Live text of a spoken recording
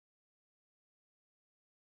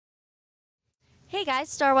Hey guys,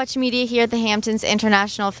 Star Watch Media here at the Hamptons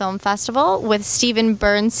International Film Festival with Stephen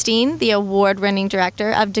Bernstein, the award-winning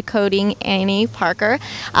director of Decoding Annie Parker.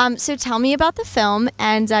 So tell me about the film,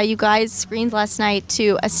 and you guys screened last night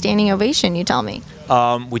to a standing ovation, you tell me.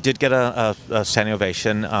 We did get a standing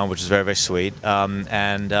ovation, which is very, very sweet,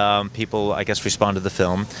 and people, I guess, responded to the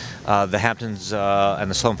film. The Hamptons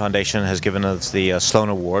and the Sloan Foundation has given us the Sloan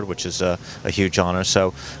Award, which is a huge honor.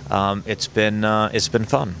 So it's been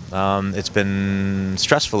fun. It's been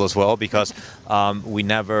stressful as well because we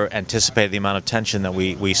never anticipated the amount of tension that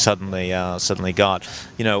we suddenly got.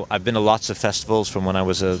 You know, I've been to lots of festivals from when I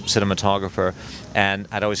was a cinematographer, and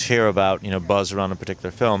I'd always hear about buzz around a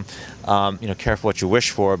particular film. Careful what you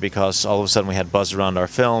wish for, because all of a sudden we had buzz around our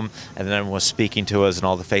film, and then everyone was speaking to us, and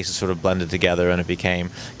all the faces sort of blended together, and it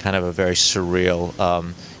became kind of a very surreal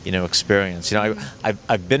experience.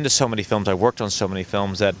 I've been to so many films, I've worked on so many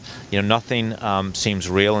films that nothing seems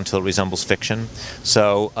real until it resembles fiction.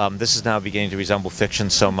 So this is now beginning to resemble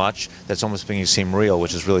fiction so much that it's almost beginning to seem real,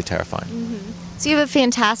 which is really terrifying. Mm-hmm. So you have a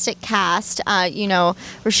fantastic cast,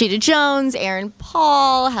 Rashida Jones, Aaron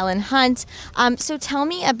Paul, Helen Hunt. So tell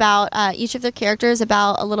me about each of the characters,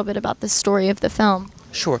 a little bit about the story of the film.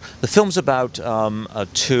 Sure. The film's about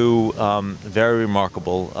two very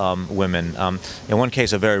remarkable women. In one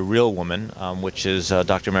case, a very real woman, which is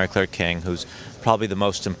Dr. Mary Claire King, who's probably the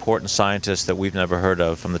most important scientist that we've never heard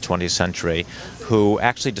of from the 20th century, who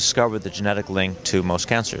actually discovered the genetic link to most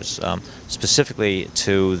cancers, specifically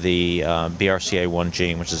to the BRCA1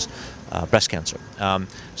 gene, which is breast cancer.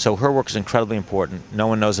 So her work is incredibly important. No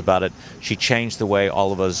one knows about it. She changed the way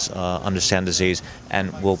all of us understand disease,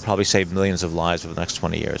 and will probably save millions of lives over the next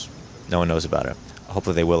 20 years. No one knows about it.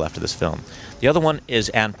 Hopefully they will after this film. The other one is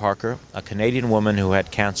Anne Parker, a Canadian woman who had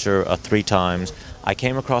cancer 3 times. I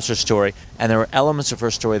came across her story, and there were elements of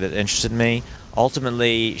her story that interested me.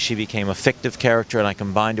 Ultimately, she became a fictive character, and I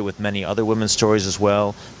combined it with many other women's stories as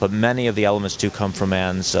well, but many of the elements do come from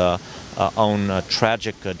Anne's own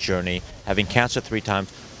tragic journey, having cancer 3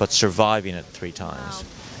 times, but surviving it 3 times. Wow.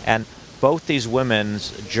 And both these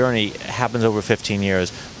women's journey happens over 15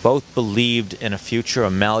 years. Both believed in a future,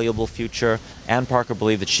 a malleable future. Anne Parker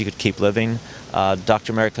believed that she could keep living.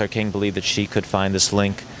 Dr. Mary Claire King believed that she could find this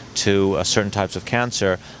link to certain types of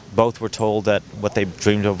cancer. Both were told that what they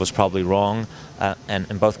dreamed of was probably wrong, and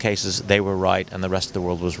in both cases they were right and the rest of the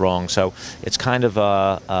world was wrong. So it's kind of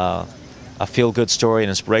a feel-good story, an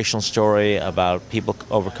inspirational story about people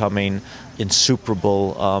overcoming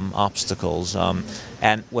insuperable obstacles.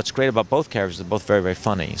 And what's great about both characters, they're both very, very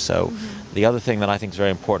funny. So the other thing that I think is very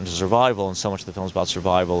important to survival, and so much of the film is about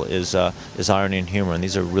survival, is irony and humor, and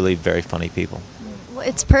these are really very funny people. Well,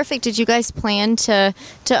 it's perfect. Did you guys plan to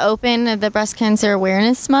open the Breast Cancer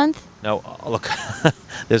Awareness Month? No, look,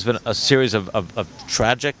 there's been a series of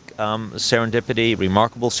tragic serendipity,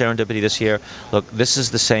 remarkable serendipity this year. Look, this is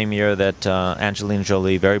the same year that Angelina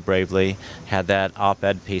Jolie very bravely had that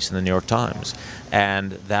op-ed piece in the New York Times.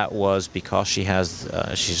 And that was because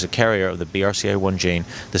she's a carrier of the BRCA1 gene,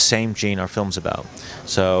 the same gene our film's about.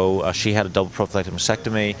 So she had a double prophylactic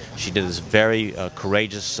mastectomy. She did this very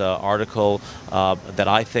courageous article that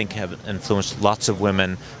I think have influenced lots of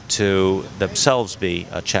women to themselves be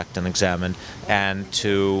checked and examined, and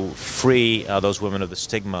to free those women of the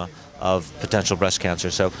stigma of potential breast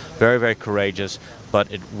cancer. So very, very courageous,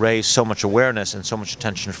 but it raised so much awareness and so much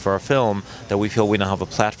attention for our film that we feel we now have a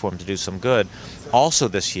platform to do some good. Also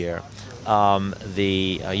this year,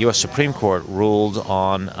 the U.S. Supreme Court ruled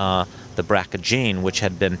on the BRCA gene, which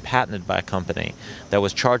had been patented by a company that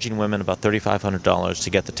was charging women about $3,500 to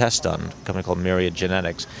get the test done, a company called Myriad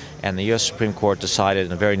Genetics. And the U.S. Supreme Court decided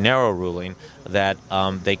in a very narrow ruling that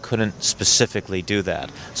they couldn't specifically do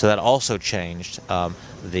that. So that also changed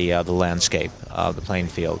the landscape, the playing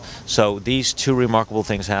field. So these two remarkable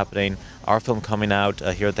things happening. Our film coming out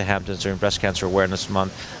here at the Hamptons during Breast Cancer Awareness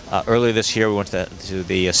Month. Earlier this year we went to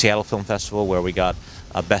the Seattle Film Festival, where we got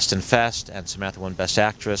Best in Fest, and Samantha won Best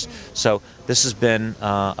Actress. So this has been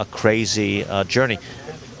a crazy journey,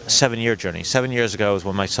 7-year journey. 7 years ago is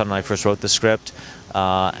when my son and I first wrote the script,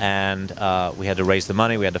 and we had to raise the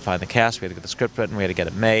money, we had to find the cast, we had to get the script written, we had to get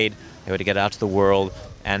it made, we had to get it out to the world,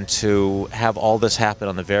 and to have all this happen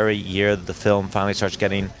on the very year that the film finally starts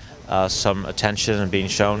getting some attention and being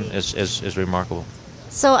shown is remarkable.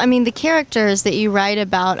 So, I mean, the characters that you write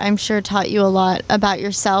about, I'm sure taught you a lot about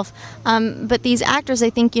yourself. But these actors, I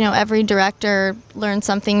think, every director learns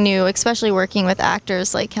something new, especially working with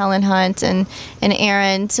actors like Helen Hunt and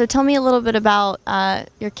Aaron. So tell me a little bit about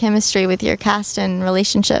your chemistry with your cast and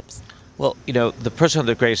relationships. Well, the person who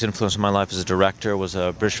had the greatest influence in my life as a director was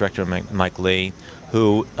a British director, Mike Leigh,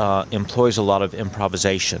 who employs a lot of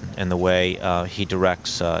improvisation in the way he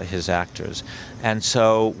directs his actors. And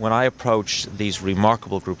so when I approached these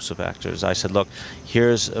remarkable groups of actors, I said, look,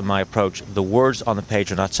 here's my approach. The words on the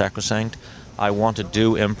page are not sacrosanct. I want to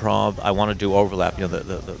do improv. I want to do overlap. You know,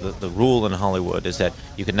 the rule in Hollywood is that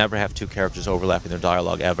you can never have two characters overlapping their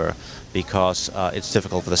dialogue ever, because it's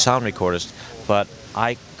difficult for the sound recordist. But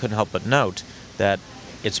I couldn't help but note that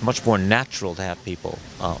it's much more natural to have people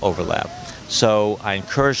overlap. So I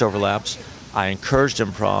encouraged overlaps. I encouraged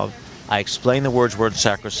improv. I explained the words weren't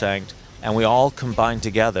sacrosanct, and we all combined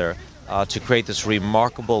together to create this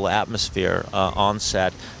remarkable atmosphere on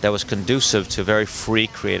set that was conducive to very free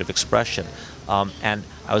creative expression. And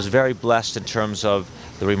I was very blessed in terms of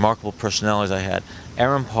the remarkable personalities I had.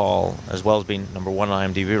 Aaron Paul, as well as being #1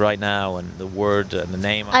 on IMDb right now, and the word and the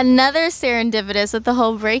name. Another serendipitous with the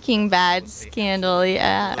whole Breaking Bad scandal,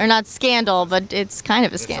 yeah. Or not scandal, but it's kind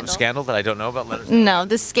of a scandal. Some scandal that I don't know about? Let us know. No,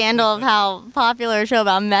 the scandal of how popular a show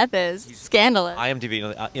about meth is. Scandalous.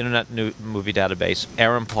 IMDb, Internet Movie Database,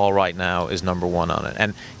 Aaron Paul right now is #1 on it.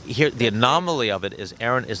 And here, the anomaly of it is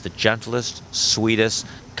Aaron is the gentlest, sweetest,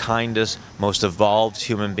 kindest, most evolved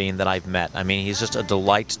human being that I've met. I mean, he's just a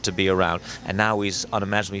delight to be around. And now he's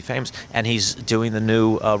unimaginably famous, and he's doing the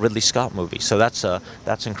new Ridley Scott movie. So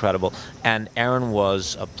that's incredible. And Aaron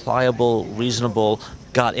was pliable, reasonable,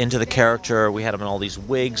 got into the character. We had him in all these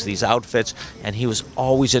wigs, these outfits, and he was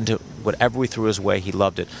always into whatever we threw his way. He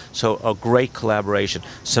loved it. So a great collaboration.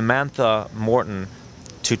 Samantha Morton,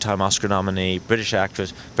 two-time Oscar nominee, British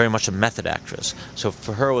actress, very much a method actress. So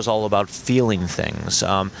for her, it was all about feeling things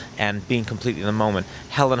and being completely in the moment.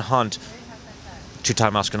 Helen Hunt,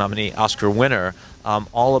 two-time Oscar nominee, Oscar winner,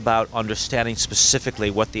 all about understanding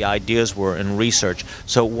specifically what the ideas were in research.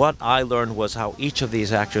 So what I learned was how each of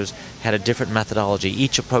these actors had a different methodology,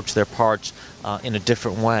 each approached their parts in a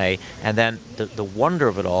different way, and then the wonder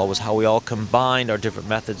of it all was how we all combined our different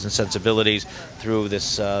methods and sensibilities through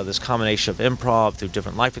this combination of improv, through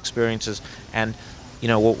different life experiences. And you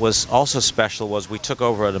know, what was also special was we took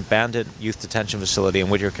over an abandoned youth detention facility in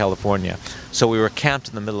Whittier, California. So we were camped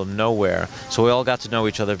in the middle of nowhere. So we all got to know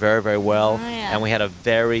each other very, very well. Oh, yeah. And we had a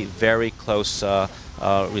very, very close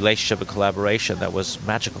relationship and collaboration that was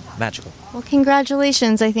magical, magical. Well,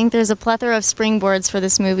 congratulations. I think there's a plethora of springboards for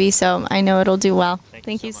this movie, so I know it'll do well.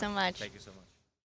 Thank you so much. Thank you so much.